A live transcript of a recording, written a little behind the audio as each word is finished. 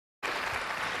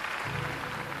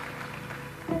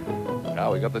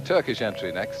Now we got the Turkish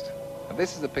entry next. And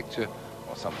this is a picture,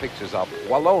 or some pictures of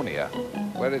Wallonia,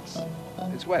 where it's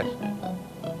wet.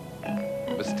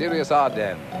 Mysterious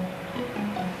Ardennes.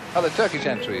 Now the Turkish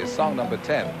entry is song number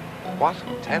 10. What?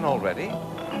 10 already?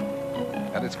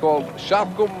 And it's called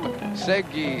Şarkım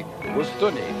Sevgi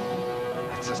Üstüne.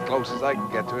 That's as close as I can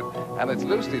get to it. And it's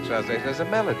loosely translated as a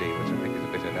melody, which I think is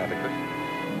a bit inadequate.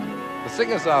 The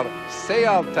singers are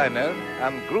Seyyal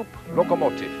and Grup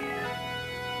Lokomotif.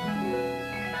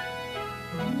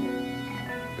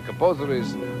 The composer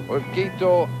is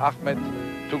Urkito Ahmet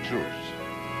Tukjuz.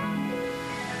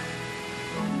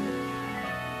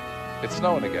 It's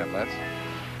snowing again, lads.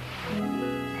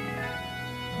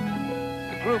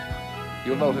 The group,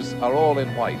 you'll notice, are all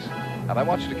in white. And I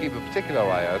want you to keep a particular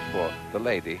eye out for the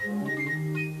lady,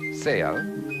 Seyyal,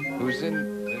 who's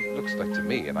in, it looks like to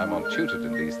me, and I'm untutored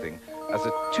in these things, as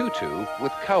a tutu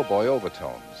with cowboy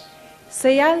overtones.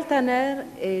 Seyyal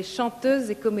est chanteuse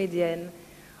et comédienne.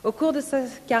 Au cours de sa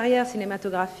carrière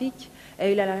cinématographique,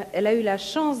 elle a eu la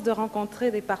chance de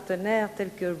rencontrer des partenaires tels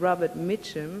que Robert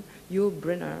Mitchum, Yul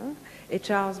Brynner et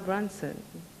Charles Bronson.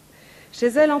 Chez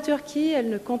elle en Turquie, elle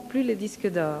ne compte plus les disques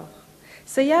d'or.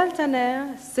 Seyyal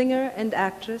Taner, singer and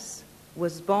actress,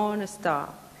 was born a star.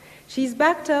 She's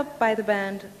backed up by the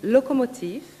band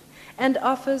Lokomotif and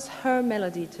offers her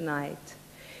melody tonight.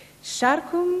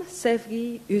 Şarkım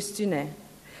Sevgi Üstüne.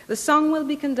 The song will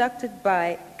be conducted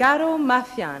by Garo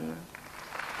Mafyan.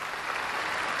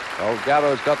 Oh,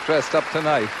 Garo's got dressed up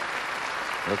tonight.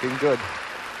 Looking good.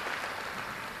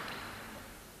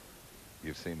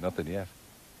 You've seen nothing yet.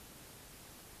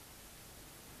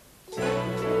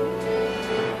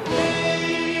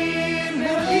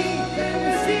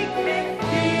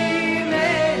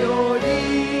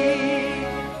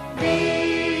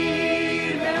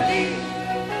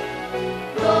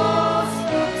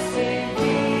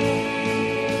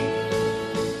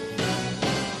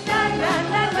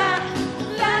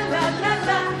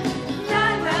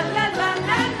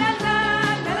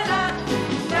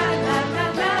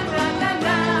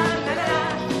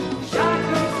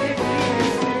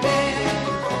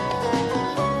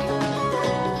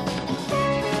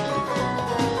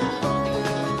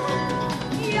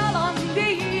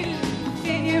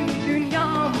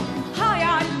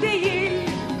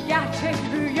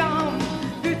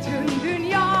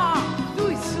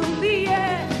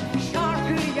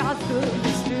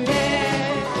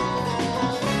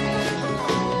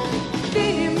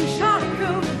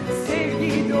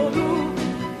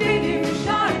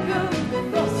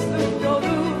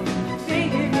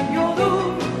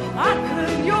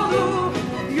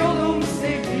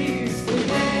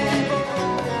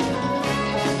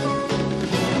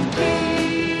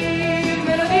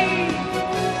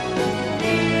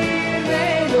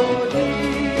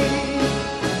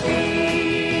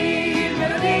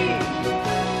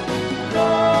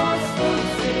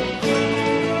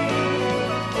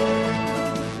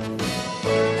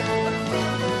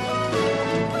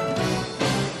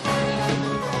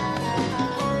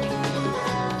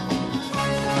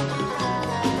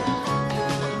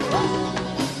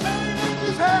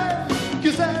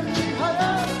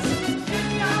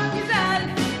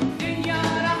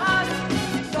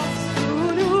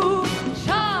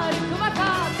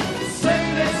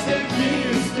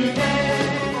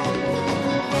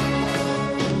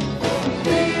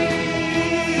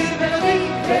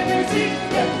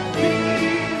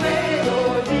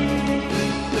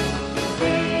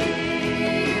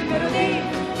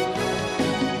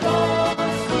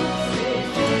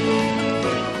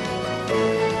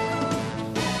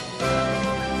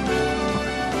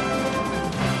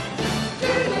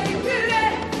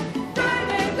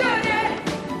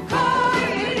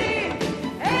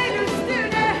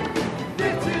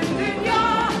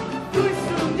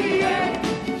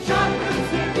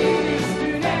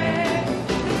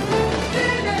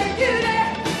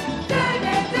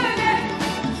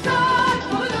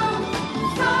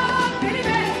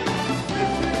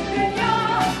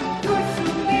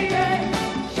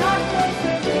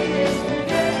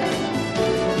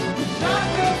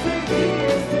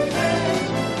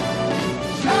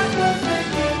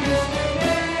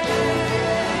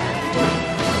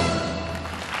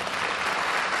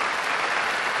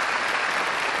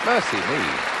 Mercy me.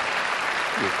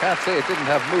 You can't say it didn't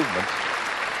have movement.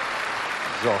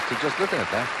 Exhausted just looking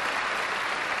at that.